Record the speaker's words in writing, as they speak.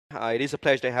It is a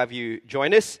pleasure to have you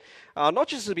join us, not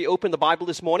just as we open the Bible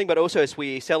this morning, but also as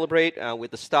we celebrate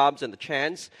with the Stubbs and the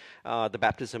Chans the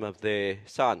baptism of their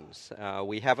sons.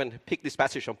 We haven't picked this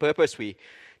passage on purpose. We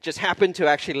just happened to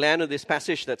actually land on this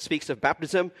passage that speaks of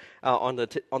baptism on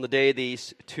the day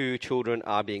these two children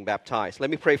are being baptized. Let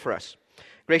me pray for us.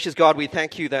 Gracious God, we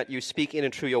thank you that you speak in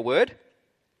and through your word.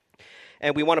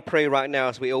 And we want to pray right now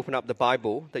as we open up the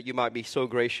Bible that you might be so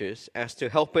gracious as to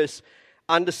help us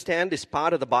understand this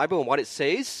part of the Bible and what it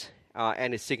says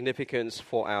and its significance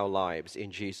for our lives. In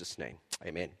Jesus' name,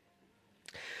 amen.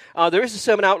 There is a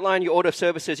sermon outline, your order of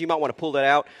services. You might want to pull that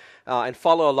out and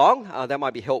follow along. That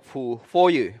might be helpful for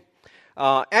you.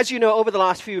 As you know, over the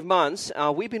last few months,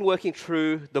 we've been working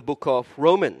through the book of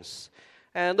Romans.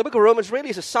 And the book of Romans really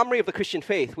is a summary of the Christian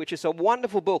faith, which is a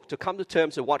wonderful book to come to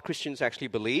terms with what Christians actually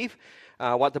believe,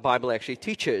 what the Bible actually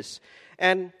teaches.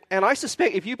 And I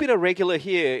suspect if you've been a regular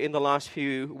here in the last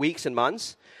few weeks and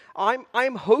months,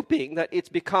 I'm hoping that it's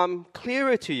become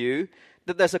clearer to you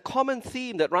that there's a common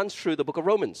theme that runs through the book of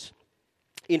Romans.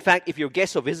 In fact, if you're a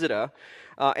guest or visitor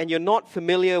and you're not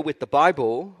familiar with the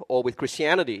Bible or with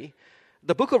Christianity,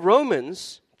 the book of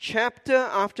Romans, chapter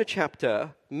after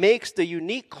chapter, makes the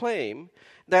unique claim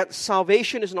that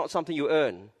salvation is not something you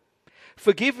earn.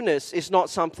 Forgiveness is not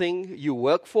something you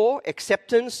work for.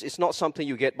 Acceptance is not something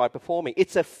you get by performing.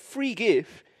 It's a free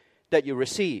gift that you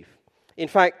receive. In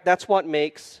fact, that's what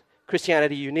makes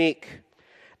Christianity unique.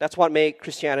 That's what makes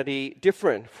Christianity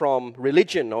different from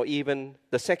religion or even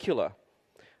the secular.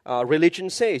 Religion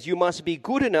says you must be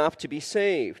good enough to be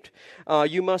saved.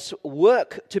 You must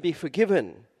work to be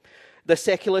forgiven. The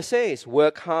secular says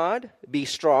work hard, be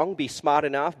strong, be smart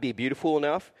enough, be beautiful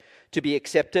enough to be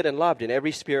accepted and loved in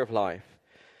every sphere of life.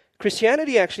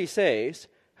 Christianity actually says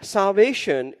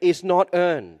salvation is not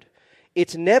earned.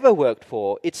 It's never worked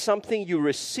for. It's something you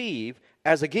receive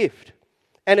as a gift.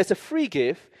 And it's a free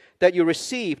gift that you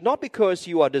receive not because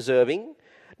you are deserving,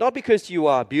 not because you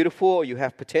are beautiful or you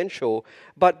have potential,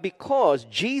 but because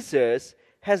Jesus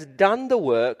has done the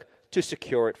work to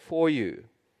secure it for you.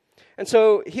 And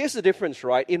so here's the difference,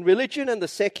 right? In religion and the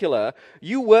secular,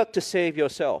 you work to save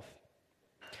yourself.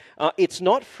 It's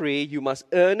not free. You must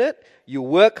earn it. You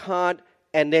work hard,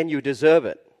 and then you deserve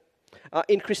it.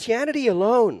 In Christianity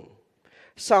alone,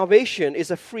 salvation is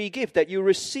a free gift that you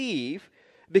receive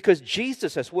because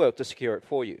Jesus has worked to secure it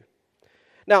for you.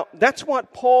 Now, that's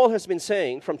what Paul has been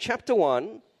saying from chapter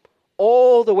 1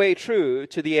 all the way through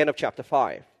to the end of chapter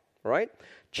 5, right?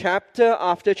 Chapter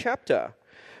after chapter.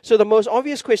 So the most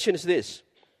obvious question is this.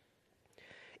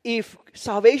 If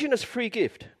salvation is a free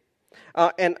gift,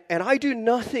 and I do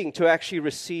nothing to actually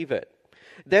receive it,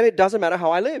 then it doesn't matter how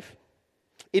I live.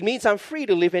 It means I'm free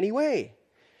to live any way,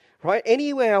 right?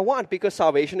 Any way I want because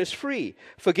salvation is free.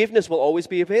 Forgiveness will always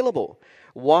be available.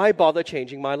 Why bother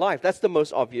changing my life? That's the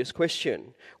most obvious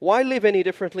question. Why live any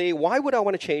differently? Why would I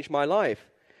want to change my life?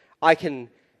 I can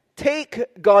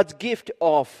take God's gift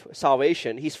of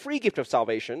salvation, His free gift of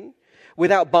salvation,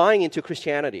 without buying into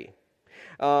Christianity.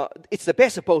 It's the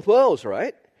best of both worlds,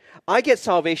 right? I get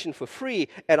salvation for free,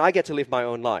 and I get to live my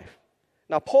own life.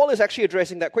 Now, Paul is actually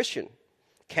addressing that question.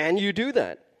 Can you do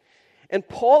that? And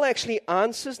Paul actually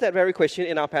answers that very question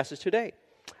in our passage today,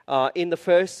 in the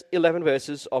first 11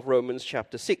 verses of Romans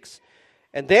chapter 6.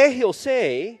 And there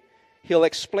he'll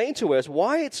explain to us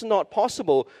why it's not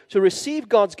possible to receive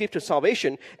God's gift of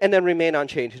salvation and then remain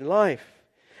unchanged in life.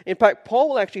 In fact, Paul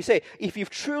will actually say, if you've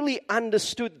truly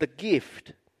understood the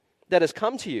gift that has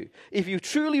come to you, if you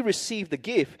truly received the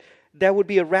gift, there would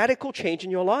be a radical change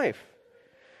in your life.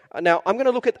 Now, I'm going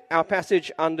to look at our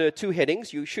passage under two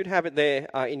headings. You should have it there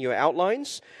in your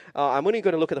outlines. I'm only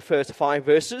going to look at the first 5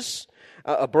 verses.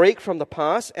 A break from the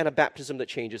past and a baptism that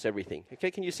changes everything.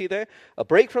 Okay, can you see there? A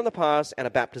break from the past and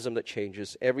a baptism that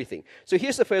changes everything. So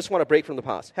here's the first one, a break from the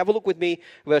past. Have a look with me,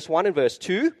 verse 1 and verse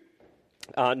 2.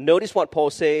 Notice what Paul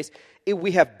says. If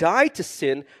we have died to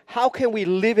sin, how can we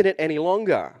live in it any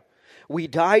longer? We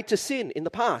died to sin in the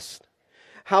past.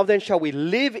 How then shall we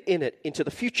live in it into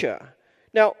the future?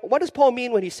 Now, what does Paul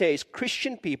mean when he says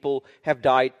Christian people have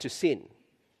died to sin?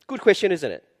 Good question, isn't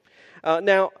it?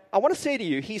 Now, I want to say to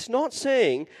you, he's not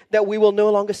saying that we will no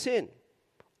longer sin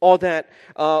or that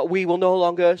we will no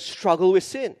longer struggle with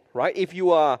sin, right? If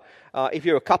you're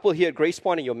a couple here at Grace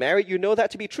Point and you're married, you know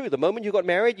that to be true. The moment you got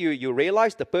married, you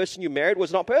realized the person you married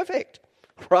was not perfect,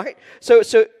 right? So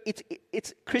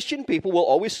it's Christian people will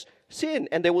always sin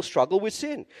and they will struggle with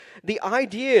sin. The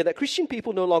idea that Christian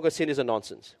people no longer sin is a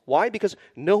nonsense. Why? Because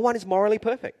no one is morally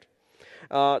perfect.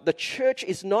 The church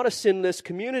is not a sinless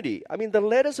community. I mean, the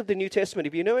letters of the New Testament,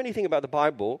 if you know anything about the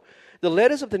Bible, the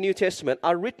letters of the New Testament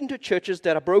are written to churches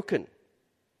that are broken.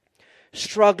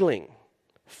 struggling,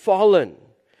 fallen,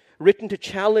 written to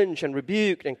challenge and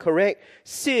rebuke and correct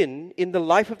sin in the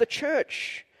life of the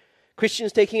church.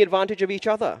 Christians taking advantage of each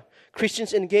other.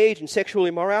 Christians engaged in sexual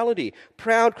immorality.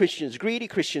 Proud Christians, greedy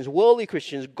Christians, worldly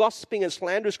Christians, gossiping and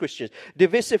slanderous Christians,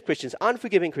 divisive Christians,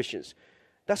 unforgiving Christians.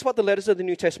 That's what the letters of the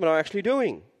New Testament are actually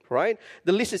doing, right?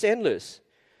 The list is endless.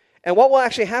 And what will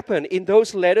actually happen in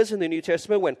those letters in the New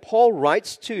Testament when Paul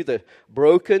writes to the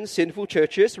broken, sinful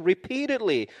churches,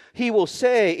 repeatedly, he will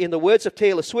say, in the words of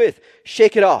Taylor Swift,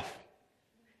 shake it off,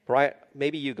 right?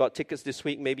 Maybe you got tickets this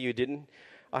week, maybe you didn't.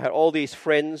 I had all these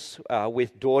friends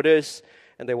with daughters,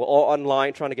 and they were all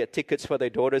online trying to get tickets for their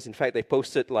daughters. In fact, they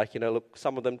posted, look,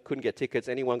 some of them couldn't get tickets.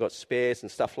 Anyone got spares and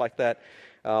stuff like that.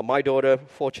 My daughter,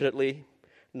 fortunately,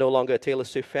 no longer a Taylor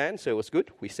Swift fan, so it was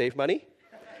good. We saved money.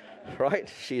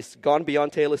 Right? She's gone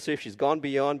beyond Taylor Swift. She's gone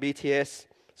beyond BTS.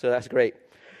 So that's great.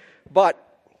 But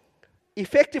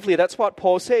effectively, that's what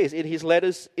Paul says in his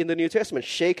letters in the New Testament.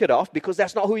 Shake it off because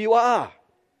that's not who you are.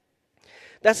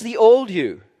 That's the old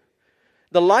you.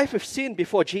 The life of sin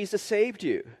before Jesus saved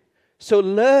you. So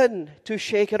learn to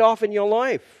shake it off in your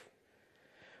life.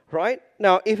 Right?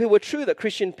 Now, if it were true that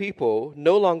Christian people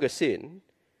no longer sin,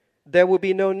 there would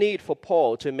be no need for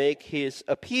Paul to make his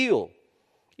appeal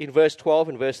in verse 12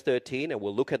 and verse 13, and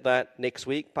we'll look at that next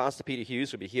week. Pastor Peter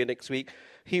Hughes will be here next week.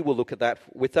 He will look at that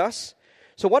with us.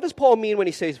 So what does Paul mean when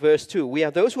he says verse 2? We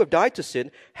are those who have died to sin.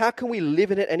 How can we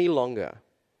live in it any longer?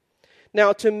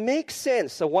 Now, to make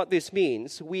sense of what this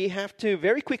means, we have to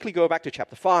very quickly go back to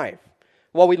chapter 5,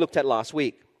 what we looked at last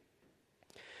week.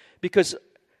 Because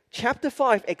chapter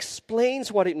 5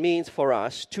 explains what it means for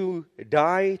us to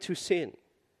die to sin.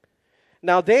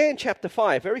 Now there in chapter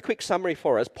 5, very quick summary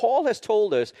for us, Paul has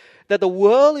told us that the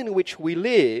world in which we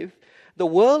live, the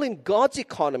world in God's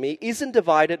economy, isn't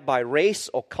divided by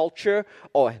race or culture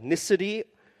or ethnicity,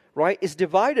 right? It's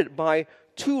divided by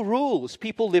two rules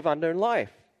people live under in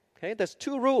life. Okay, there's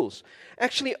two rules.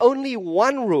 Actually, only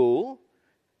one rule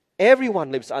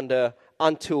everyone lives under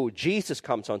until Jesus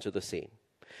comes onto the scene.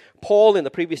 Paul in the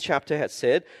previous chapter had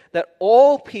said that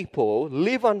all people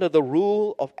live under the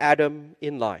rule of Adam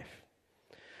in life.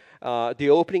 The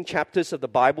opening chapters of the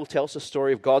Bible tells the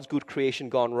story of God's good creation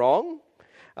gone wrong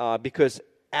because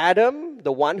Adam,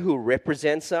 the one who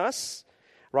represents us,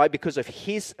 right, because of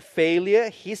his failure,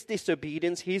 his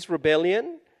disobedience, his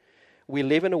rebellion, we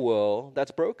live in a world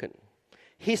that's broken.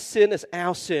 His sin is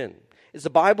our sin. It's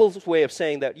the Bible's way of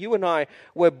saying that you and I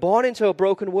were born into a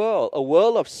broken world, a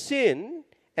world of sin,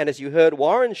 and as you heard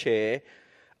Warren share,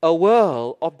 a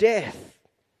world of death.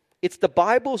 It's the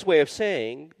Bible's way of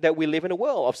saying that we live in a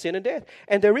world of sin and death.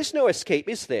 And there is no escape,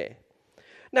 is there?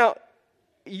 Now,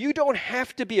 you don't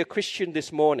have to be a Christian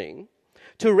this morning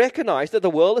to recognize that the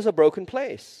world is a broken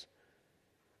place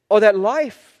or that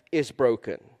life is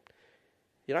broken.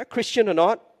 You know, Christian or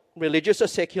not, religious or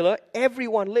secular,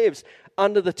 everyone lives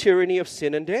under the tyranny of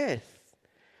sin and death.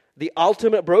 The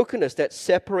ultimate brokenness that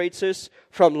separates us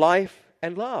from life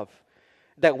and love,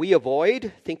 that we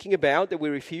avoid thinking about, that we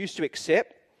refuse to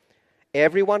accept.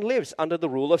 Everyone lives under the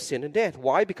rule of sin and death.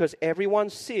 Why? Because everyone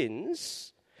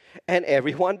sins and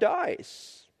everyone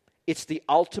dies. It's the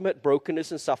ultimate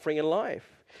brokenness and suffering in life.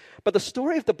 But the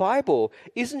story of the Bible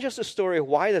isn't just a story of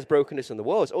why there's brokenness in the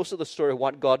world. It's also the story of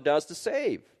what God does to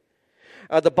save.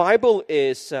 The Bible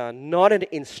is not an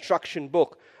instruction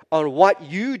book on what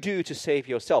you do to save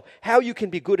yourself, how you can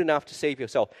be good enough to save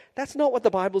yourself. That's not what the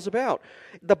Bible's about.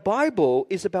 The Bible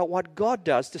is about what God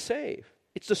does to save.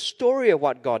 It's the story of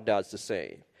what God does to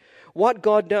save. What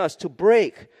God does to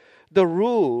break the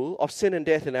rule of sin and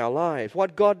death in our lives.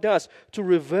 What God does to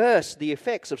reverse the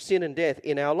effects of sin and death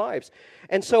in our lives.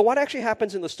 And so what actually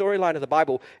happens in the storyline of the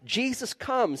Bible, Jesus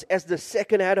comes as the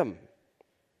second Adam.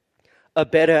 A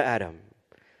better Adam.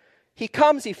 He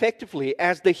comes effectively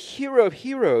as the hero of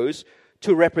heroes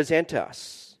to represent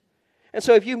us. And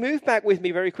so if you move back with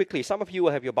me very quickly, some of you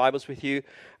will have your Bibles with you.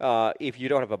 If you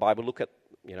don't have a Bible, look at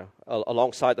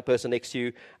alongside the person next to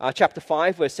you. Chapter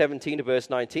 5, verse 17 to verse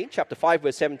 19. Chapter 5,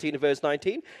 verse 17 to verse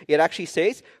 19. It actually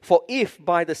says, "For if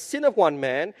by the sin of one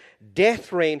man,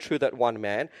 death reigned through that one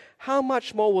man, how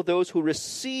much more will those who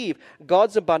receive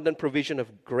God's abundant provision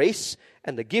of grace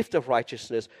and the gift of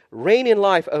righteousness reign in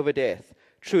life over death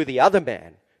through the other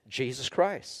man, Jesus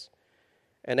Christ?"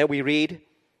 And then we read,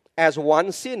 "As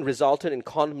one sin resulted in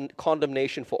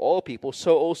condemnation for all people,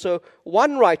 so also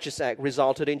one righteous act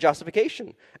resulted in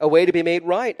justification, a way to be made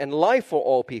right and life for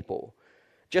all people.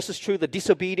 Just as true the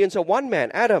disobedience of one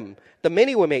man, Adam, the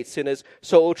many were made sinners,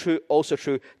 so also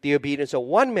true the obedience of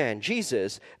one man,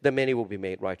 Jesus, the many will be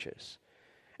made righteous."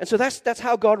 And so that's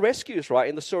how God rescues, right,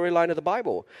 in the storyline of the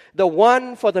Bible. The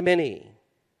one for the many.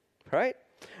 right?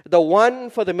 The one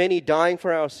for the many dying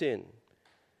for our sin.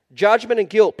 Judgment and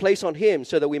guilt placed on him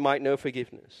so that we might know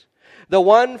forgiveness. The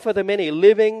one for the many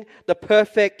living the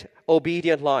perfect,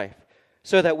 obedient life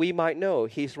so that we might know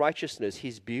his righteousness,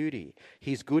 his beauty,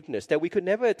 his goodness that we could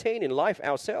never attain in life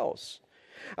ourselves.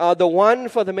 The one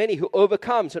for the many who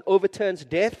overcomes and overturns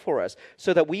death for us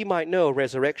so that we might know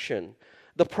resurrection.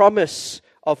 The promise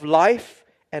of life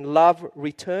and love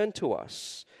return to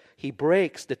us. He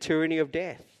breaks the tyranny of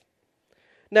death.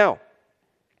 Now,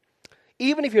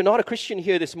 even if you're not a Christian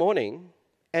here this morning,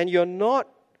 and you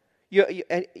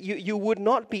would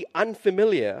not be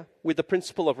unfamiliar with the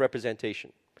principle of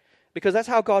representation, because that's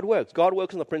how God works. God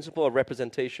works on the principle of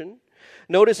representation.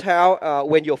 Notice how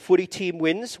when your footy team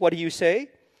wins, what do you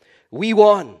say? We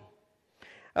won.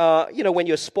 When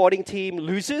your sporting team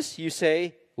loses, you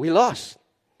say, we lost.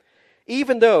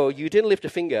 Even though you didn't lift a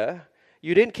finger,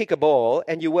 you didn't kick a ball,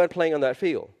 and you weren't playing on that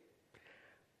field.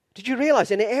 Did you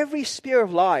realize in every sphere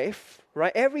of life,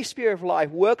 right, every sphere of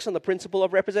life works on the principle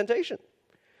of representation,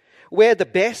 where the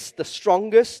best, the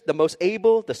strongest, the most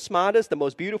able, the smartest, the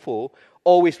most beautiful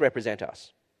always represent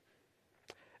us.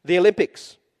 The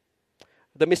Olympics,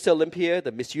 the Mr. Olympia,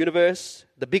 the Miss Universe,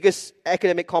 the biggest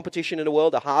academic competition in the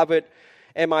world, the Harvard,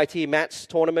 MIT Maths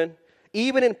tournament.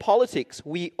 Even in politics,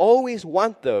 we always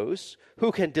want those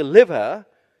who can deliver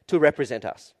to represent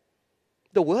us.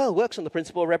 The world works on the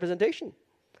principle of representation.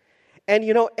 And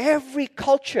every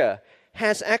culture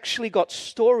has actually got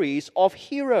stories of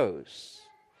heroes.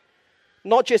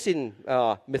 Not just in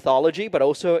mythology, but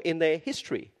also in their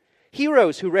history.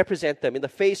 Heroes who represent them in the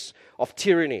face of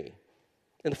tyranny,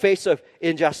 in the face of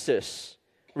injustice.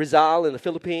 Rizal in the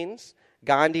Philippines,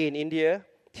 Gandhi in India,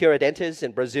 Tiradentes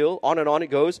in Brazil, on and on it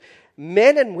goes.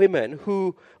 Men and women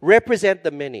who represent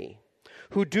the many,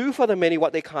 who do for the many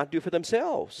what they can't do for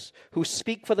themselves, who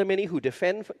speak for the many, who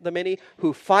defend the many,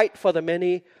 who fight for the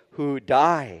many, who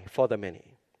die for the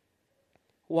many.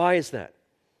 Why is that?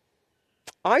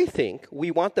 I think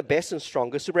we want the best and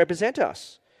strongest to represent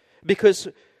us because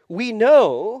we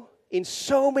know in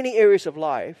so many areas of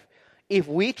life, if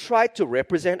we try to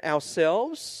represent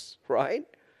ourselves, right,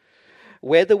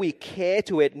 whether we care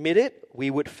to admit it, we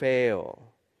would fail.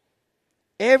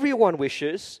 Everyone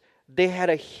wishes they had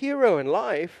a hero in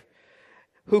life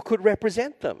who could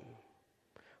represent them.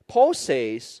 Paul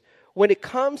says, when it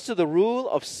comes to the rule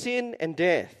of sin and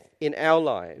death in our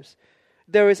lives,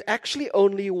 there is actually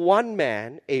only one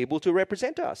man able to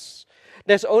represent us.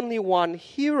 There's only one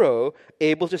hero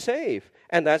able to save,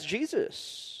 and that's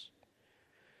Jesus.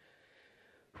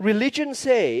 Religion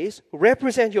says,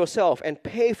 represent yourself and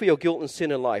pay for your guilt and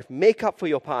sin in life. Make up for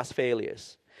your past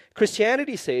failures.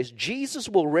 Christianity says Jesus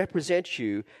will represent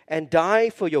you and die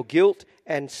for your guilt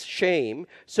and shame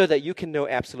so that you can know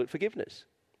absolute forgiveness.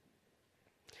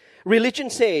 Religion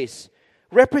says,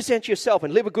 represent yourself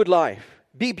and live a good life.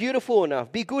 Be beautiful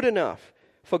enough, be good enough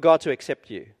for God to accept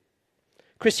you.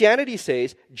 Christianity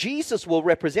says Jesus will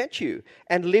represent you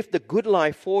and live the good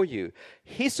life for you.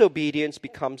 His obedience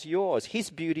becomes yours, His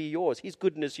beauty yours, His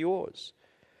goodness yours.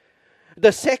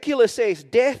 The secular says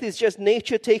death is just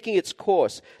nature taking its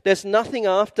course. There's nothing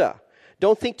after.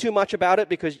 Don't think too much about it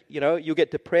because, you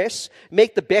get depressed.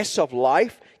 Make the best of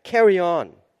life. Carry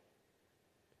on.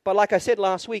 But like I said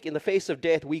last week, in the face of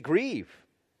death, we grieve.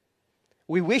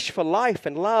 We wish for life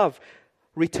and love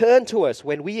return to us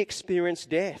when we experience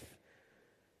death.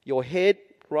 Your head,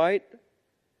 right,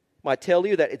 might tell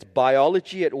you that it's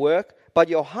biology at work, but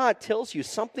your heart tells you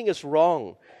something is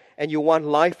wrong and you want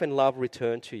life and love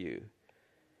returned to you.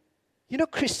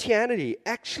 Christianity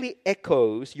actually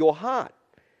echoes your heart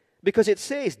because it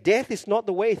says death is not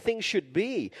the way things should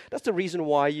be. That's the reason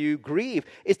why you grieve.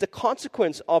 It's the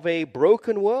consequence of a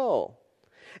broken world.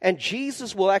 And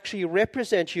Jesus will actually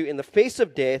represent you in the face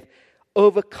of death,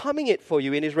 overcoming it for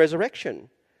you in His resurrection,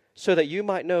 so that you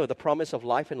might know the promise of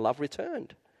life and love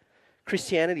returned.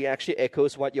 Christianity actually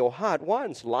echoes what your heart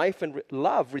wants, life and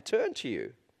love returned to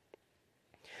you.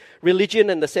 Religion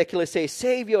and the secular say,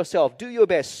 save yourself, do your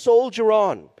best, soldier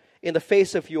on in the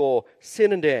face of your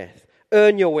sin and death,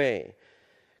 earn your way.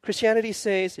 Christianity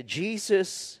says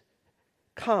Jesus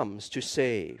comes to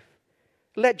save.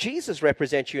 Let Jesus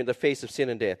represent you in the face of sin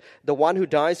and death. The one who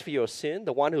dies for your sin,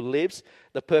 the one who lives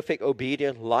the perfect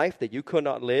obedient life that you could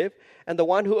not live, and the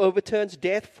one who overturns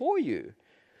death for you.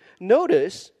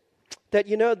 Notice that,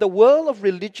 the world of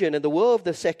religion and the world of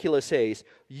the secular says,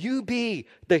 you be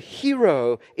the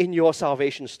hero in your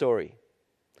salvation story.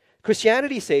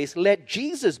 Christianity says, let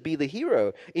Jesus be the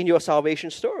hero in your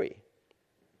salvation story.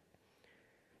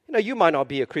 You might not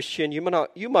be a Christian. You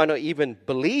might not even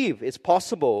believe it's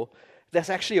possible. There's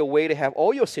actually a way to have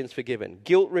all your sins forgiven,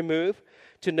 guilt removed,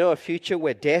 to know a future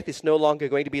where death is no longer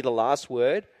going to be the last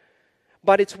word.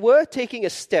 But it's worth taking a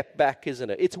step back, isn't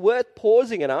it? It's worth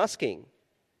pausing and asking,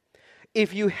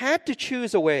 if you had to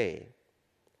choose a way,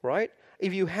 right?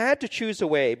 If you had to choose a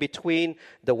way between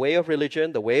the way of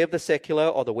religion, the way of the secular,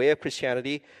 or the way of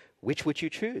Christianity, which would you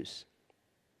choose?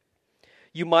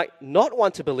 You might not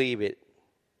want to believe it,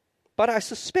 but I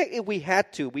suspect if we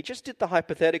had to, we just did the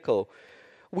hypothetical,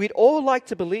 we'd all like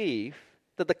to believe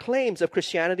that the claims of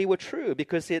Christianity were true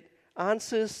because it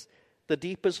answers the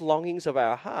deepest longings of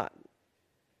our heart.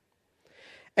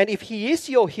 And if he is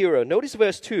your hero, notice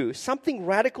verse 2, something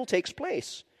radical takes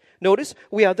place. Notice,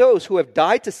 we are those who have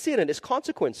died to sin and its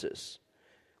consequences.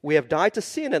 We have died to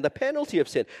sin and the penalty of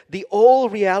sin, the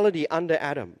old reality under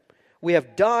Adam. We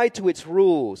have died to its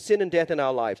rule, sin and death in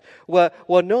our lives. We're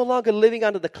no longer living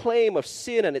under the claim of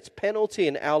sin and its penalty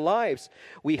in our lives.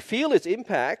 We feel its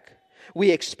impact, we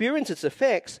experience its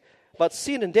effects, but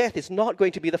sin and death is not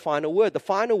going to be the final word. The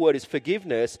final word is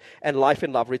forgiveness and life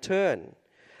and love return.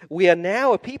 We are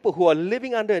now a people who are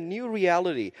living under a new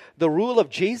reality, the rule of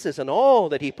Jesus and all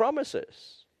that he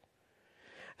promises.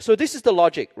 So this is the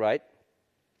logic, right?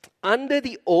 Under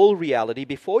the old reality,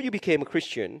 before you became a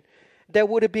Christian, there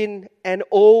would have been an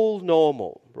old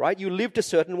normal, right? You lived a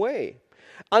certain way.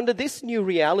 Under this new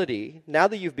reality, now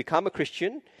that you've become a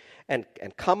Christian and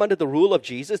come under the rule of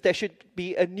Jesus, there should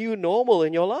be a new normal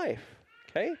in your life,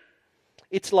 okay?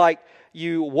 It's like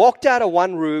you walked out of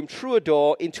one room, through a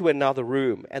door, into another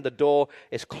room, and the door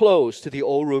is closed to the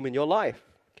old room in your life,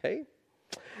 okay?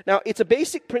 Now, it's a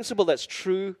basic principle that's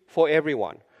true for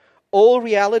everyone. Old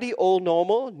reality, old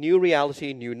normal, new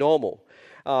reality, new normal.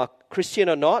 Christian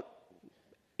or not,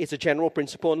 it's a general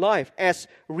principle in life. As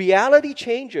reality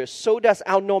changes, so does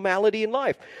our normality in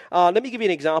life. Let me give you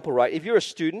an example, right? If you're a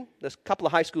student, there's a couple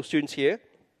of high school students here.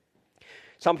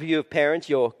 Some of you have parents,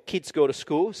 your kids go to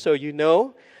school, so you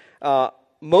know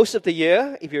most of the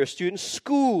year, if you're a student,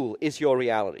 school is your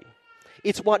reality.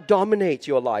 It's what dominates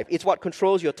your life. It's what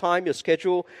controls your time, your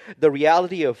schedule. The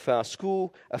reality of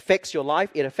school affects your life.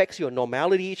 It affects your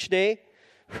normality each day,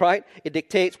 right? It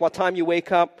dictates what time you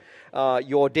wake up.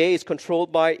 Your day is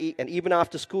controlled by it, and even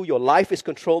after school, your life is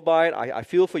controlled by it. I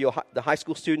feel for the high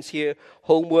school students here,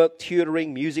 homework,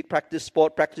 tutoring, music practice,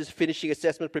 sport practice, finishing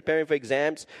assessment, preparing for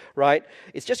exams, right?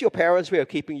 It's just your parents who are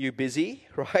keeping you busy,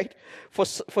 right? For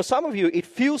some of you, it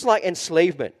feels like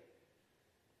enslavement,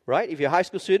 right? If you're a high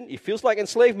school student, it feels like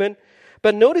enslavement.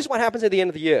 But notice what happens at the end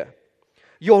of the year.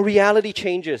 Your reality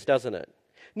changes, doesn't it?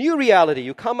 New reality,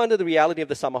 you come under the reality of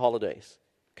the summer holidays,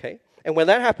 okay? And when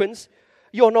that happens,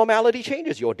 your normality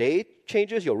changes. Your day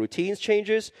changes. Your routines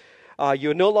changes.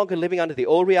 You're no longer living under the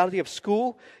old reality of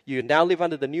school. You now live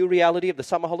under the new reality of the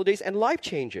summer holidays, and life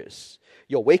changes.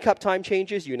 Your wake-up time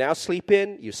changes. You now sleep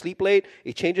in. You sleep late.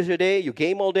 It changes your day. You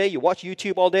game all day. You watch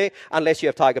YouTube all day, unless you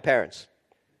have tiger parents.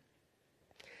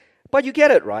 But you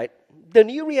get it, right? The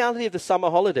new reality of the summer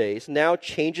holidays now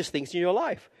changes things in your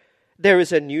life. There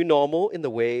is a new normal in the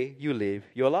way you live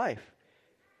your life.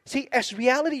 See, as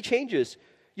reality changes,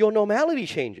 your normality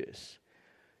changes.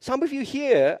 Some of you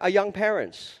here are young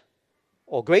parents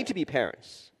or going to be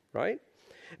parents, right?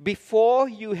 Before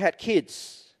you had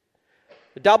kids,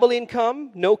 double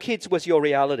income, no kids was your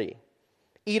reality.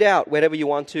 Eat out wherever you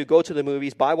want to, go to the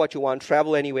movies, buy what you want,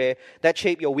 travel anywhere. That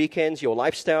shaped your weekends, your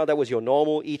lifestyle. That was your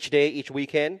normal each day, each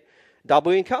weekend.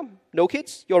 Double income, no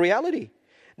kids, your reality.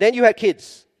 Then you had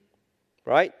kids,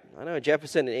 right? I know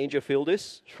Jefferson and Angel feel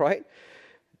this, right?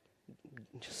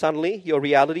 Suddenly, your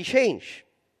reality changed.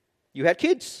 You had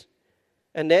kids.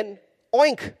 And then,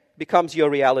 oink, becomes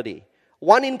your reality.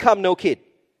 One income, no kid.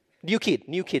 New kid.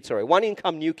 One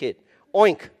income, new kid.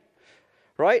 Oink.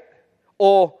 Right?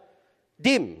 Or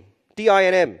DIM,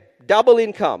 D-I-N-M. Double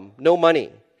income, no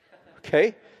money.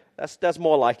 Okay? That's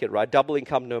more like it, right? Double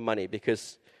income, no money,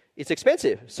 because it's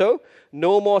expensive. So,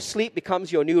 no more sleep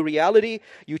becomes your new reality.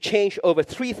 You change over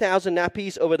 3,000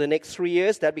 nappies over the next 3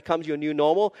 years. That becomes your new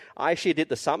normal. I actually did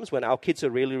the sums when our kids are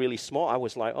really, really small. I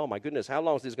was like, oh my goodness, how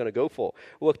long is this going to go for?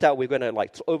 Worked out we're going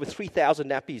to over 3,000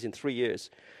 nappies in 3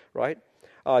 years, right?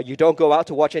 You don't go out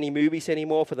to watch any movies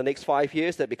anymore for the next 5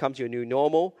 years. That becomes your new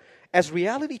normal. As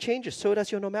reality changes, so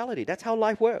does your normality. That's how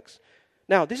life works.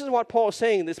 Now, this is what Paul is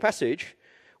saying in this passage.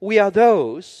 We are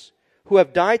those who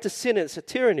have died to sin and its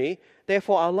tyranny,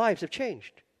 therefore our lives have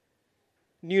changed.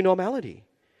 New normality.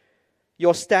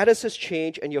 Your status has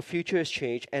changed and your future has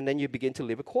changed, and then you begin to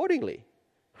live accordingly,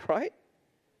 right?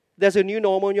 There's a new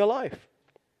normal in your life.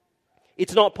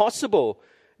 It's not possible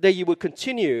that you would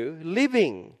continue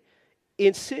living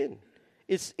in sin.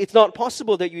 It's not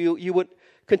possible that you would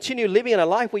continue living in a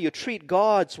life where you treat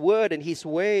God's word and His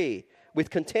way with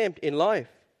contempt in life.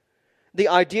 The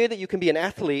idea that you can be an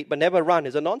athlete but never run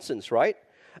is a nonsense, right?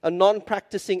 A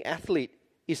non-practicing athlete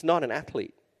is not an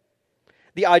athlete.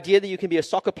 The idea that you can be a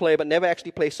soccer player but never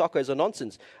actually play soccer is a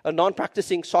nonsense. A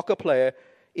non-practicing soccer player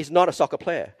is not a soccer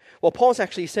player. Well, Paul's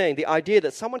actually saying the idea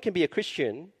that someone can be a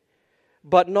Christian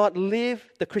but not live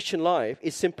the Christian life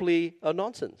is simply a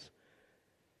nonsense.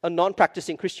 A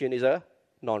non-practicing Christian is a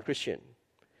non-Christian.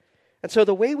 And so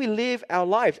the way we live our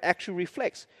lives actually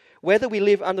reflects whether we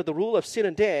live under the rule of sin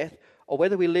and death or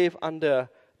whether we live under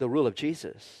the rule of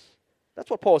Jesus. That's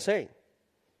what Paul's saying.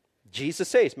 Jesus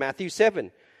says, Matthew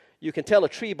 7, you can tell a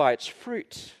tree by its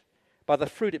fruit, by the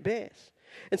fruit it bears.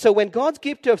 And so when God's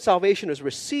gift of salvation is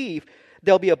received,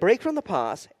 there'll be a break from the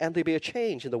past and there'll be a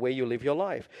change in the way you live your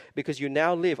life because you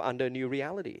now live under a new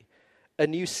reality, a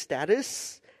new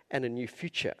status and a new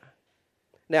future.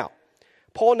 Now,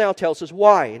 Paul now tells us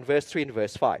why in verse 3 and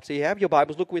verse 5. So you have your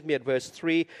Bibles, look with me at verse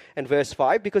 3 and verse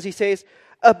 5 because he says,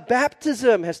 a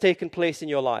baptism has taken place in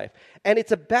your life. And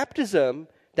it's a baptism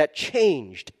that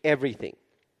changed everything.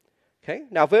 Okay?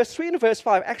 Now, verse 3 and verse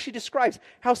 5 actually describes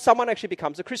how someone actually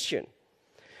becomes a Christian.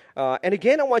 And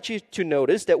again, I want you to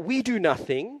notice that we do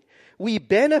nothing. We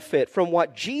benefit from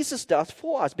what Jesus does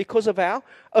for us because of our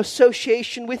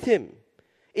association with him.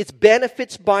 It's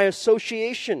benefits by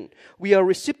association. We are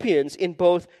recipients in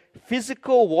both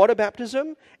physical water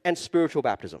baptism and spiritual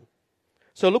baptism.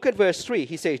 So look at verse 3.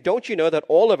 He says, don't you know that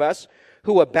all of us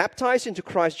who were baptized into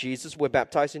Christ Jesus were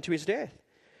baptized into his death?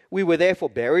 We were therefore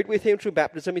buried with him through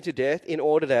baptism into death in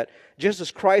order that just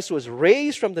as Christ was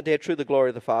raised from the dead through the glory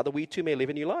of the Father, we too may live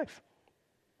a new life.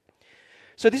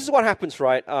 So this is what happens,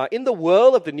 right? In the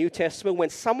world of the New Testament, when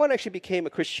someone actually became a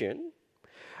Christian,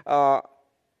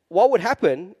 what would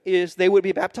happen is they would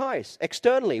be baptized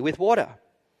externally with water.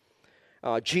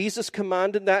 Jesus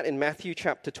commanded that in Matthew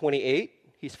chapter 28.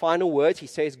 His final words, he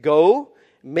says, go,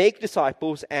 make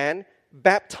disciples, and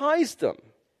baptize them.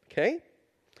 Okay?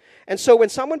 And so when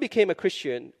someone became a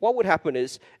Christian, what would happen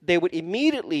is they would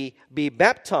immediately be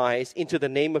baptized into the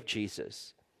name of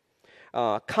Jesus.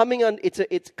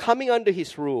 It's coming under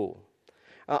his rule.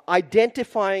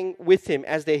 Identifying with him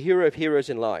as their hero of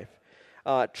heroes in life.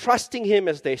 Trusting him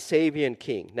as their Savior and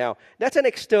King. Now, that's an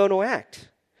external act.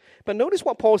 But notice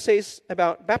what Paul says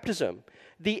about baptism.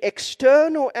 The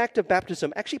external act of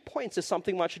baptism actually points to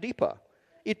something much deeper.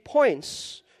 It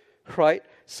points, right,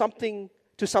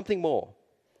 to something more.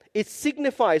 It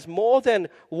signifies more than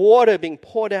water being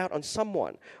poured out on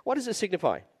someone. What does it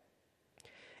signify?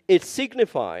 It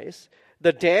signifies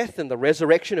the death and the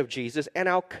resurrection of Jesus and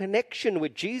our connection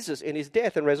with Jesus in his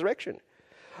death and resurrection.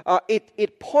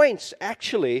 It points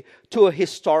actually to a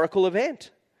historical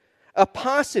event, a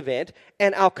past event,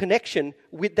 and our connection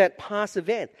with that past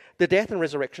event, the death and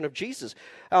resurrection of Jesus.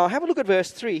 Have a look at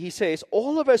verse 3. He says,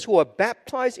 all of us who are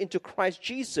baptized into Christ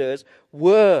Jesus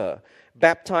were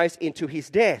baptized into his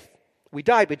death. We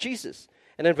died with Jesus.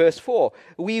 And then verse 4,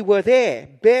 we were there,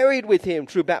 buried with him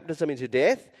through baptism into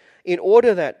death, in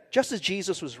order that just as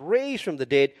Jesus was raised from the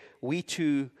dead, we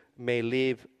too may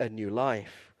live a new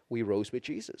life. We rose with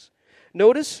Jesus.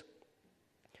 Notice,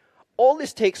 all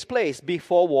this takes place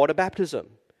before water baptism.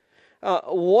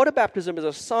 Water baptism is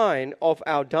a sign of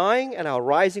our dying and our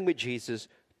rising with Jesus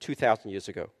 2,000 years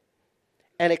ago.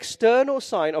 An external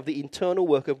sign of the internal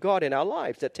work of God in our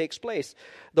lives that takes place.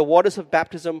 The waters of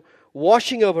baptism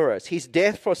washing over us. His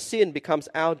death for sin becomes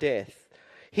our death.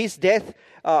 His death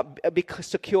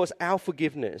secures our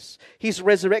forgiveness. His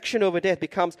resurrection over death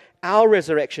becomes our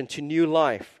resurrection to new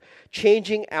life,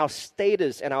 changing our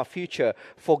status and our future.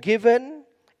 Forgiven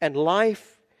and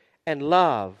life and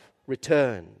love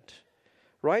returned.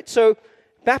 Right? So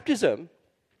baptism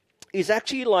is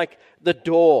actually like the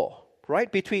door, right,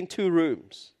 between two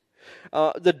rooms.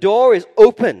 The door is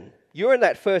open. You're in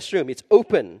that first room. It's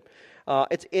open.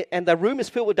 And the room is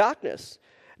filled with darkness.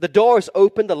 The door is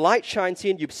open. The light shines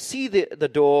in. You see the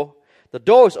door. The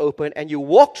door is open. And you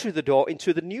walk through the door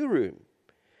into the new room.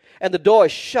 And the door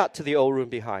is shut to the old room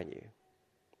behind you.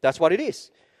 That's what it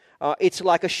is. It's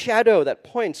like a shadow that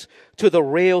points to the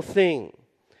real thing.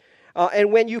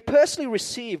 And when you personally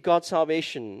receive God's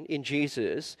salvation in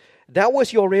Jesus, that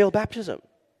was your real baptism.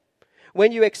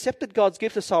 When you accepted God's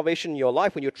gift of salvation in your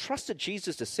life, when you trusted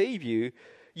Jesus to save you,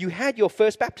 you had your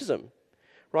first baptism,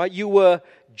 right? You were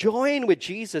joined with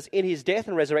Jesus in his death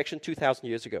and resurrection 2,000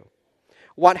 years ago.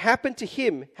 What happened to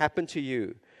him happened to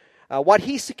you. What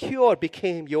he secured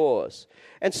became yours.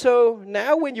 And so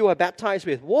now when you are baptized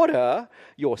with water,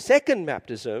 your second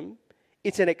baptism,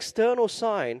 it's an external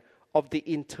sign of the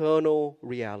internal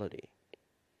reality.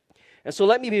 And so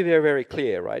let me be very, very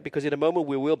clear, right? Because in a moment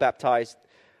we will baptize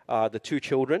the two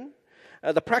children.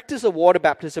 The practice of water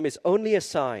baptism is only a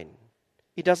sign.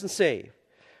 It doesn't save.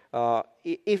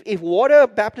 If water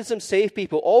baptism saves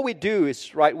people, all we do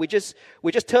is, right, we just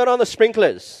turn on the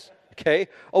sprinklers, okay?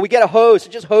 Or we get a hose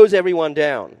and just hose everyone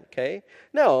down, okay?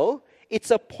 No,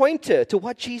 it's a pointer to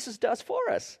what Jesus does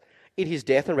for us in his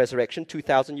death and resurrection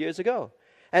 2,000 years ago.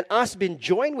 And us being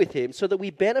joined with him so that we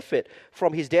benefit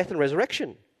from his death and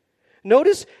resurrection.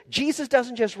 Notice, Jesus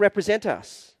doesn't just represent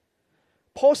us.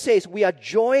 Paul says we are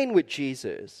joined with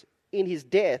Jesus in his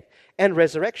death and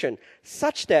resurrection,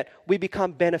 such that we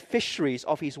become beneficiaries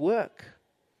of his work.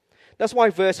 That's why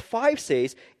verse 5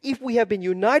 says, if we have been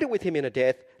united with him in a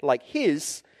death like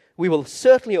his, we will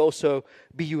certainly also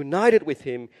be united with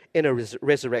him in a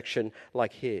resurrection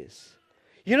like his.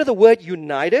 You know, the word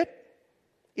united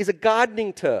is a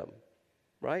gardening term,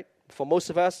 right? For most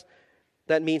of us,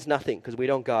 that means nothing because we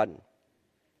don't garden.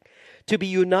 To be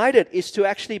united is to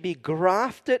actually be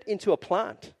grafted into a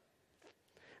plant.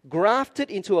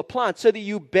 Grafted into a plant so that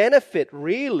you benefit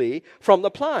really from the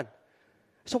plant.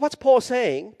 So what's Paul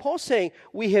saying? Paul's saying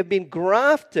we have been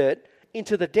grafted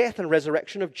into the death and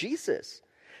resurrection of Jesus.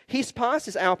 His past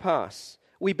is our past.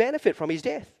 We benefit from his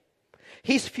death.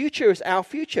 His future is our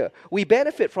future. We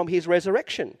benefit from his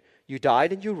resurrection. You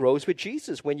died and you rose with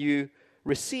Jesus when you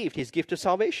received his gift of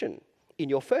salvation in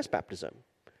your first baptism.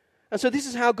 And so this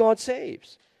is how God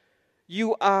saves.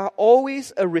 You are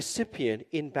always a recipient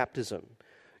in baptism.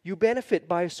 You benefit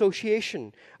by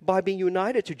association, by being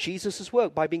united to Jesus'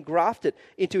 work, by being grafted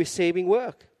into his saving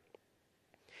work.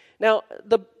 Now,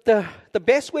 the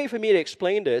best way for me to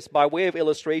explain this, by way of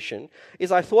illustration,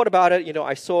 is I thought about it. You know,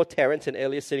 I saw Terrence and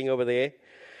Elia sitting over there.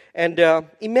 And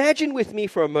imagine with me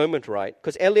for a moment, right?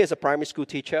 Because Elia is a primary school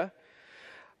teacher.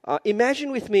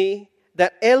 Imagine with me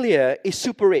that Elia is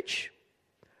super rich,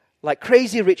 like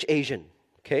crazy rich Asian,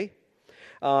 okay?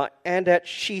 And that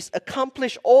she's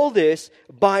accomplished all this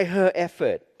by her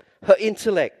effort, her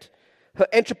intellect, her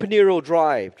entrepreneurial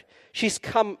drive. She's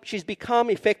become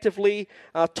effectively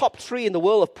top 3 in the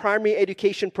world of primary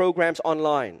education programs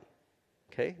online.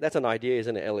 Okay, that's an idea,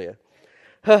 isn't it, Elia?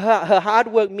 Her hard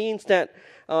work means that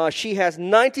she has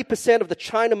 90% of the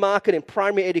China market in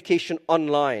primary education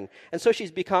online. And so she's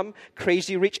become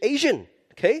crazy rich Asian.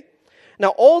 Okay? Now,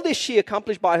 all this she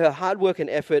accomplished by her hard work and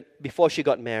effort before she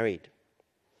got married.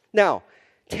 Now,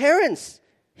 Terrence,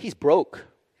 he's broke.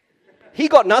 He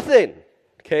got nothing.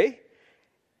 Okay?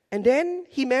 And then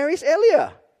he marries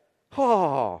Elia.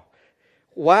 Oh,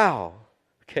 wow.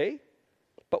 Okay?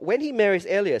 But when he marries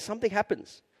Elia, something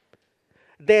happens.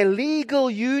 Their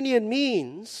legal union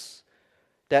means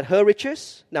that her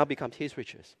riches now becomes his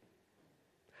riches.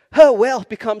 Her wealth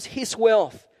becomes his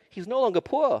wealth. He's no longer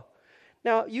poor.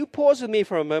 Now, you pause with me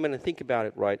for a moment and think about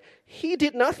it, right? He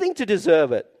did nothing to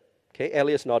deserve it. Okay,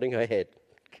 Elia's nodding her head.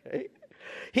 Okay.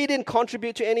 He didn't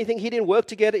contribute to anything. He didn't work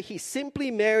together. He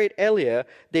simply married Elia.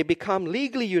 They become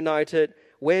legally united,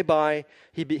 whereby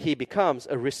he becomes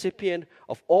a recipient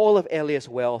of all of Elia's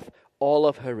wealth, all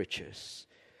of her riches.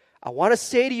 I want to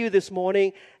say to you this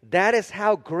morning, that is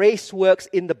how grace works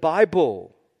in the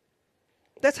Bible.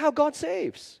 That's how God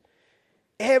saves.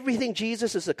 Everything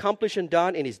Jesus has accomplished and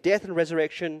done in his death and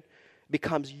resurrection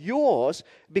becomes yours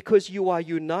because you are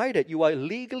united. You are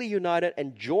legally united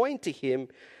and joined to him.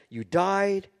 You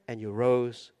died and you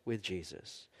rose with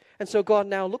Jesus. And so God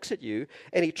now looks at you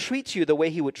and he treats you the way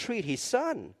he would treat his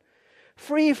son.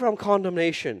 Free from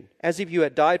condemnation, as if you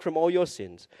had died from all your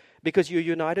sins, because you're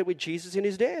united with Jesus in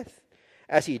his death.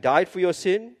 As he died for your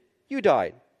sin, you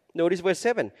died. Notice verse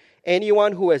 7.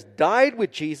 Anyone who has died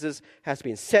with Jesus has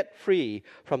been set free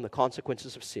from the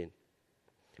consequences of sin.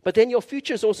 But then your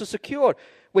future is also secured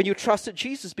when you trusted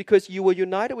Jesus because you were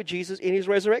united with Jesus in his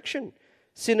resurrection.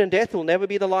 Sin and death will never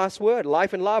be the last word.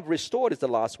 Life and love restored is the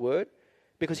last word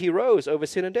because he rose over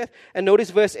sin and death. And notice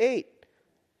verse 8.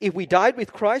 If we died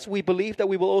with Christ, we believe that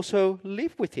we will also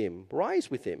live with him,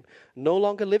 rise with him, no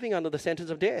longer living under the sentence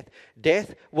of death.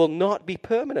 Death will not be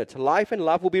permanent. Life and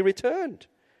love will be returned.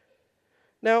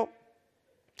 Now,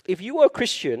 if you are a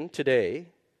Christian today,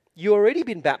 you've already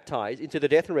been baptized into the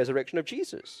death and resurrection of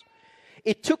Jesus.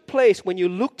 It took place when you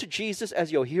looked to Jesus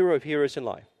as your hero of heroes in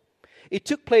life. It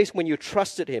took place when you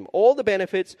trusted him. All the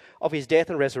benefits of his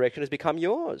death and resurrection has become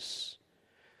yours.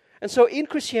 And so in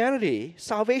Christianity,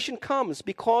 salvation comes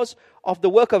because of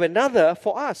the work of another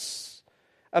for us.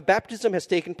 A baptism has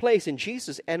taken place in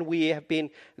Jesus and we have been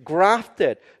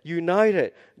grafted,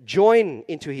 united, joined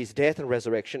into his death and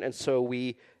resurrection, and so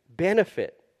we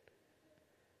benefit.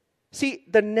 See,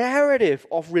 the narrative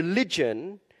of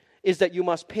religion is that you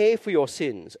must pay for your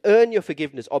sins, earn your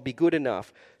forgiveness, or be good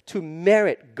enough to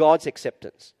merit God's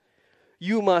acceptance.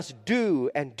 You must do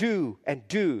and do and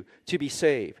do to be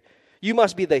saved. You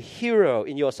must be the hero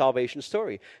in your salvation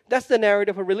story. That's the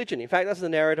narrative of religion. In fact, that's the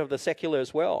narrative of the secular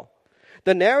as well.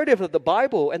 The narrative of the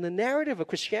Bible and the narrative of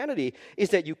Christianity is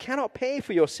that you cannot pay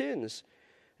for your sins.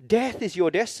 Death is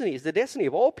your destiny. It's the destiny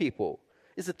of all people.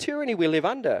 It's the tyranny we live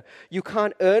under. You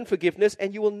can't earn forgiveness,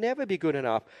 and you will never be good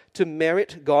enough to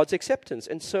merit God's acceptance.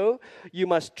 And so you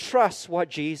must trust what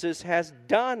Jesus has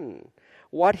done,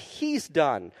 what He's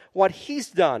done,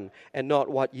 and not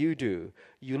what you do.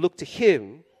 You look to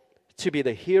Him to be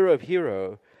the hero of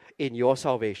hero in your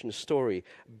salvation story,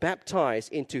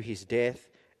 baptized into His death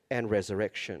and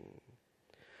resurrection.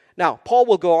 Now, Paul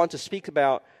will go on to speak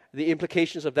about the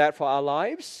implications of that for our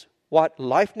lives, what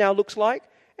life now looks like.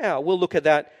 Yeah, we'll look at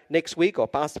that next week, or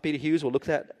Pastor Peter Hughes will look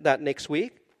at that next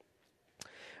week.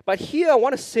 But here I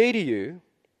want to say to you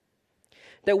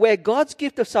that where God's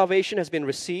gift of salvation has been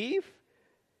received,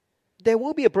 there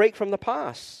will be a break from the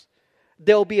past.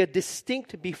 There will be a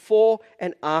distinct before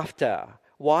and after.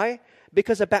 Why?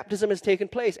 Because a baptism has taken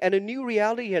place and a new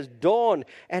reality has dawned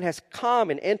and has come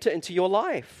and entered into your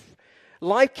life.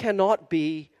 Life cannot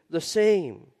be the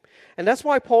same. And that's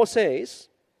why Paul says,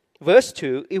 verse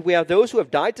 2, if we are those who have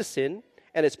died to sin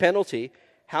and its penalty,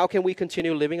 how can we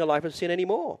continue living a life of sin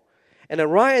anymore? And then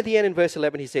right at the end in verse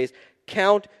 11 he says,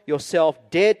 count yourself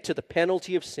dead to the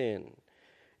penalty of sin.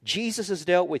 Jesus has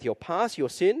dealt with your past, your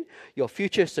sin, your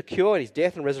future is secure in His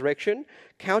death and resurrection.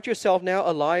 Count yourself now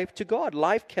alive to God.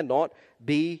 Life cannot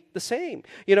be the same.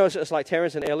 You know, it's like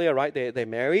Terence and Elia, right? They're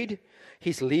married.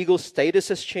 His legal status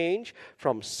has changed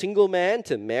from single man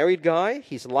to married guy.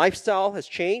 His lifestyle has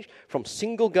changed from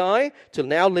single guy to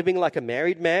now living like a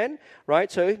married man,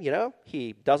 right? So, you know,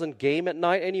 he doesn't game at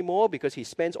night anymore because he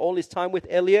spends all his time with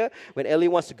Elia. When Elia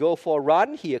wants to go for a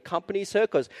run, he accompanies her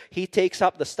because he takes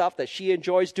up the stuff that she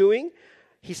enjoys doing.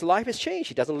 His life has changed.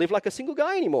 He doesn't live like a single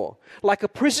guy anymore. Like a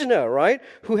prisoner, right,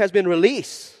 who has been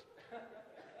released.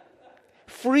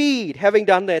 Freed, having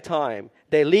done their time.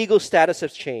 Their legal status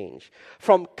has changed.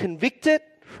 From convicted,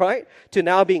 right, to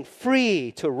now being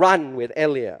free to run with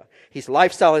Elia. His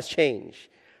lifestyle has changed,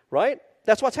 right?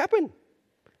 That's what's happened.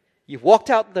 You've walked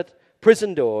out the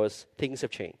prison doors, things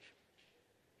have changed.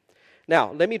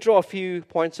 Now, let me draw a few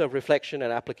points of reflection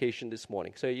and application this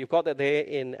morning. So you've got that there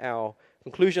in our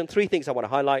conclusion. 3 things I want to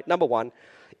highlight. Number 1,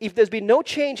 if there's been no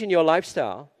change in your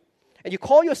lifestyle, and you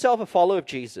call yourself a follower of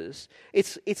Jesus,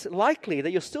 it's likely that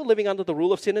you're still living under the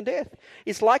rule of sin and death.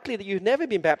 It's likely that you've never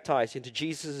been baptized into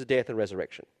Jesus' death and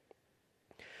resurrection.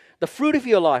 The fruit of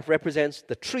your life represents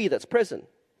the tree that's present.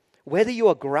 Whether you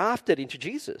are grafted into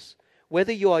Jesus,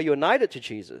 whether you are united to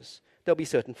Jesus, there'll be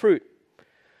certain fruit.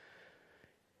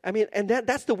 I mean, and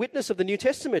that's the witness of the New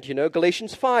Testament, you know.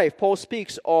 Galatians 5, Paul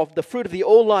speaks of the fruit of the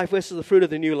old life versus the fruit of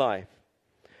the new life.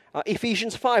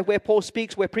 Ephesians 5, where Paul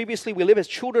speaks, where previously we live as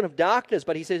children of darkness,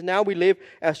 but he says now we live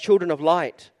as children of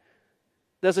light.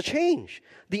 There's a change.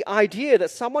 The idea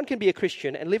that someone can be a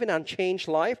Christian and live an unchanged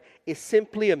life is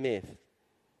simply a myth,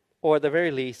 or at the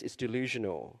very least, it's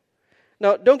delusional.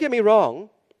 Now, don't get me wrong.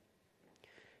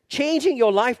 Changing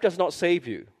your life does not save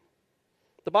you.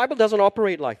 The Bible doesn't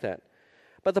operate like that.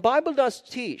 But the Bible does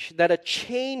teach that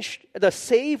the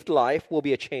saved life will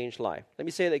be a changed life. Let me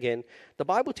say it again. The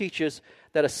Bible teaches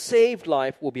that a saved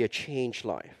life will be a changed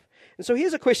life. And so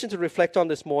here's a question to reflect on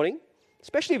this morning,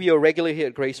 especially if you're a regular here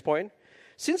at Grace Point.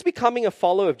 Since becoming a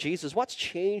follower of Jesus, what's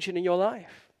changed in your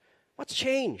life? What's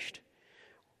changed?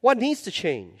 What needs to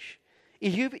change?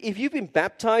 If you've been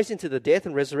baptized into the death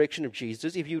and resurrection of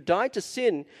Jesus, if you died to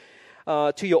sin,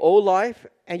 to your old life,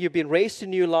 and you've been raised to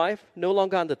new life, no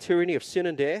longer under tyranny of sin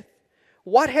and death,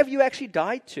 what have you actually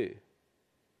died to?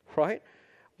 Right?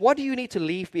 What do you need to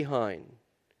leave behind?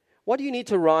 What do you need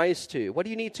to rise to? What do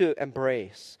you need to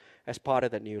embrace as part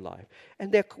of that new life?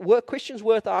 And there were questions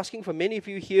worth asking for many of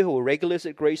you here who are regulars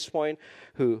at Grace Point,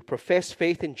 who profess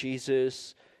faith in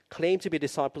Jesus, claim to be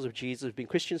disciples of Jesus, have been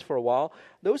Christians for a while.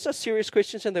 Those are serious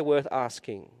questions and they're worth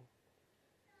asking.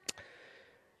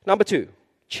 Number 2.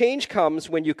 Change comes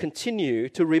when you continue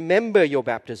to remember your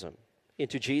baptism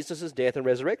into Jesus' death and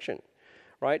resurrection,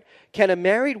 right? Can a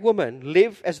married woman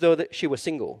live as though she was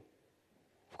single?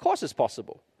 Of course it's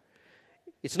possible.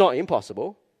 It's not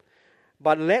impossible.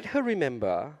 But let her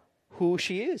remember who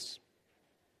she is.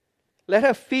 Let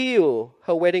her feel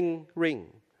her wedding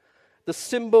ring, the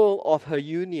symbol of her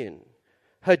union,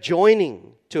 her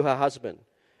joining to her husband,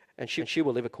 and she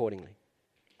will live accordingly.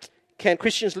 Can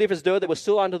Christians live as though they were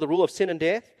still under the rule of sin and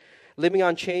death, living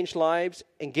unchanged lives,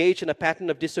 engaged in a pattern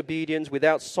of disobedience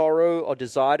without sorrow or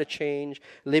desire to change,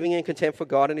 living in contempt for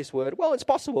God and His Word? Well, it's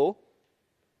possible,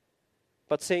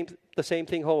 but the same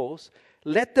thing holds.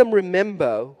 Let them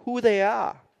remember who they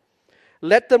are.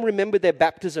 Let them remember their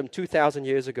baptism 2,000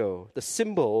 years ago, the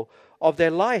symbol of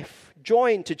their life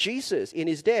joined to Jesus in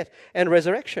his death and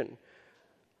resurrection.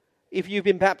 If you've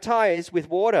been baptized with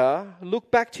water,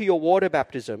 look back to your water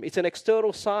baptism. It's an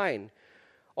external sign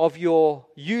of your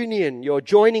union, your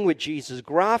joining with Jesus,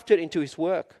 grafted into his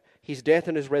work, his death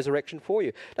and his resurrection for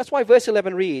you. That's why verse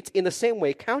 11 reads, in the same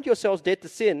way, count yourselves dead to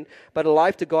sin, but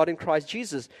alive to God in Christ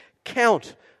Jesus.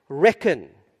 Count, reckon,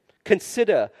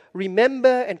 consider,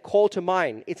 remember, and call to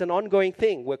mind. It's an ongoing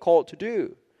thing we're called to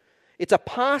do. It's a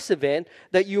past event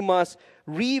that you must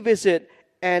revisit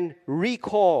and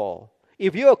recall.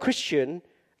 If you're a Christian,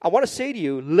 I want to say to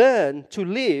you, learn to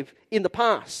live in the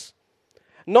past.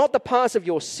 Not the past of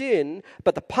your sin,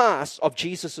 but the past of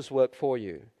Jesus' work for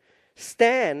you.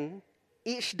 Stand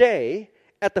each day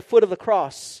at the foot of the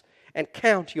cross and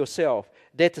count yourself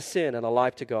dead to sin and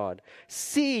alive to God.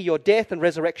 See your death and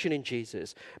resurrection in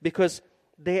Jesus, because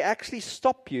they actually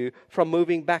stop you from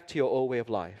moving back to your old way of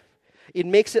life. It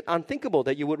makes it unthinkable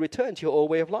that you would return to your old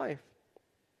way of life.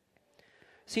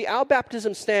 See, our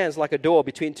baptism stands like a door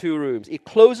between two rooms. It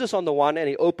closes on the one and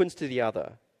it opens to the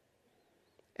other.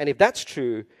 And if that's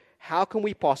true, how can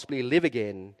we possibly live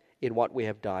again in what we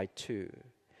have died to?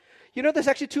 You know, there's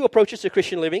actually two approaches to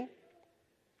Christian living.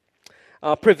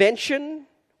 Prevention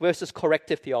versus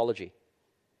corrective theology.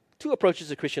 Two approaches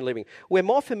to Christian living. We're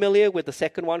more familiar with the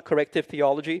second one, corrective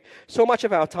theology. So much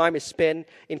of our time is spent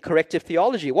in corrective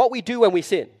theology. What we do when we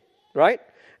sin, right?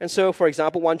 And so, for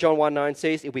example, 1 John 1:9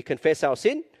 says, if we confess our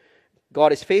sin,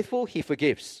 God is faithful, he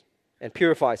forgives and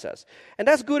purifies us. And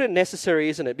that's good and necessary,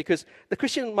 isn't it? Because the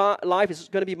Christian life is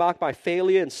going to be marked by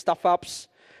failure and stuff-ups,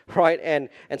 right? And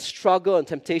struggle and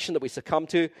temptation that we succumb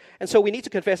to. And so we need to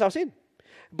confess our sin.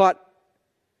 But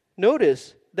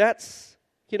notice,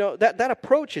 that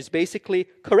approach is basically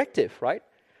corrective, right?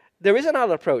 There is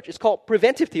another approach. It's called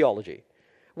preventive theology,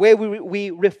 where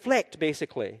we reflect,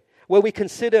 basically, where we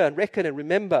consider and reckon and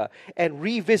remember and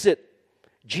revisit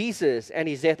Jesus and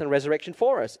his death and resurrection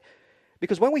for us.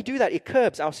 Because when we do that, it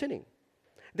curbs our sinning.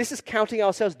 This is counting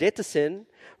ourselves dead to sin,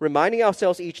 reminding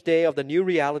ourselves each day of the new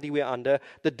reality we're under,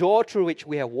 the door through which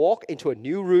we have walked into a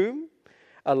new room,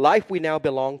 a life we now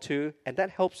belong to, and that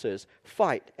helps us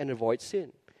fight and avoid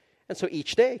sin. And so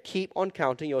each day, keep on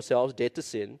counting yourselves dead to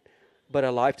sin, but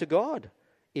alive to God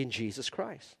in Jesus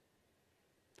Christ.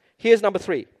 Here's number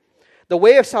 3. The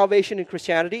way of salvation in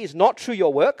Christianity is not through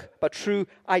your work, but through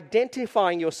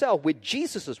identifying yourself with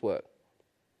Jesus' work.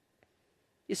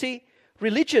 You see,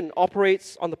 religion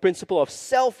operates on the principle of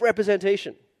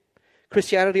self-representation.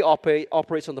 Christianity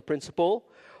operates on the principle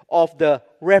of the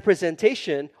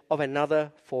representation of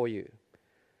another for you.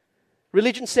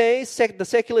 Religion says, the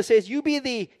secular says, you be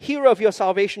the hero of your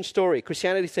salvation story.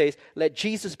 Christianity says, let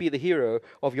Jesus be the hero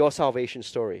of your salvation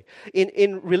story.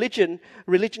 In religion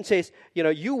says,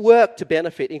 you work to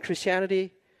benefit. In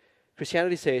Christianity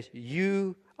says,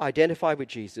 you identify with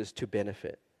Jesus to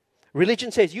benefit.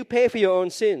 Religion says, you pay for your own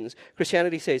sins.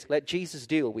 Christianity says, let Jesus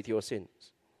deal with your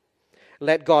sins.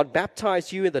 Let God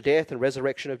baptize you in the death and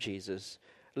resurrection of Jesus.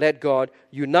 Let God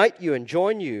unite you and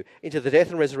join you into the death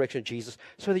and resurrection of Jesus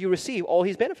so that you receive all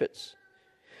his benefits.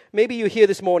 Maybe you're here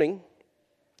this morning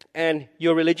and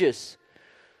you're religious,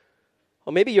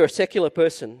 or maybe you're a secular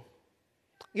person.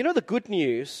 You know, the good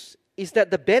news is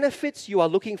that the benefits you are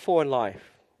looking for in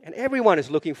life, and everyone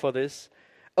is looking for this,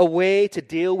 a way to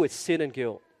deal with sin and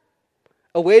guilt,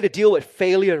 a way to deal with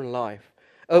failure in life,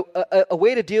 a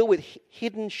way to deal with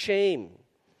hidden shame,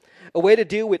 a way to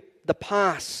deal with the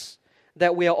past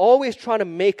that we are always trying to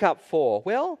make up for.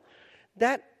 Well,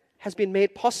 that has been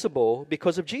made possible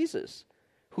because of Jesus,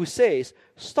 who says,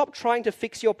 stop trying to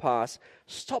fix your past,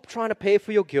 stop trying to pay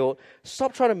for your guilt,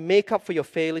 stop trying to make up for your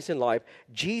failures in life.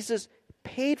 Jesus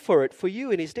paid for it for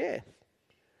you in his death.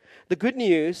 The good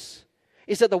news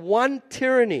is that the one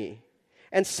tyranny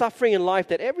and suffering in life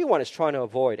that everyone is trying to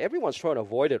avoid, everyone's trying to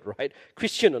avoid it, right?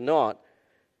 Christian or not.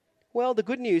 Well, the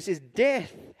good news is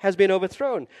death has been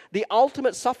overthrown. The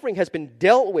ultimate suffering has been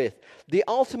dealt with. The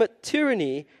ultimate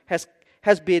tyranny has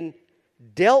been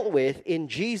dealt with in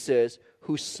Jesus,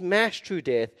 who smashed through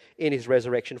death in his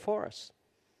resurrection for us.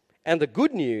 And the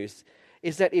good news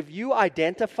is that if you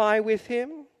identify with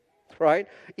him, right,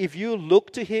 if you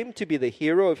look to him to be the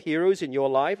hero of heroes in your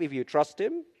life, if you trust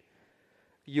him,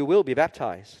 you will be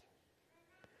baptized.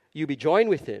 You'll be joined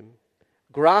with him,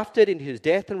 grafted into his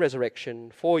death and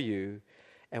resurrection for you,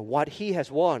 and what he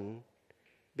has won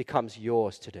becomes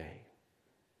yours today.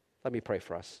 Let me pray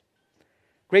for us.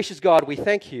 Gracious God, we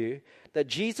thank you that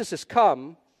Jesus has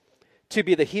come to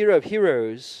be the hero of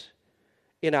heroes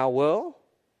in our world,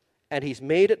 and he's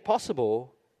made it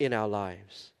possible in our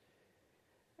lives.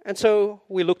 And so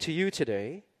we look to you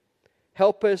today.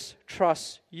 Help us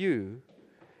trust you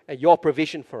and your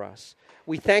provision for us.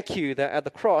 We thank you that at the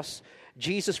cross,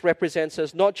 Jesus represents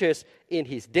us not just in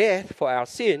his death for our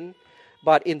sin,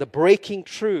 but in the breaking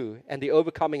through and the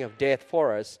overcoming of death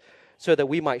for us, so that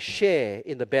we might share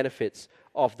in the benefits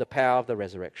of the power of the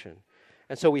resurrection.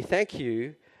 And so we thank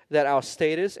you that our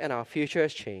status and our future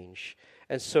has changed.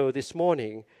 And so this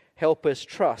morning, help us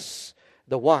trust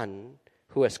the one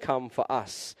who has come for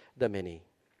us, the many.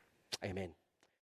 Amen.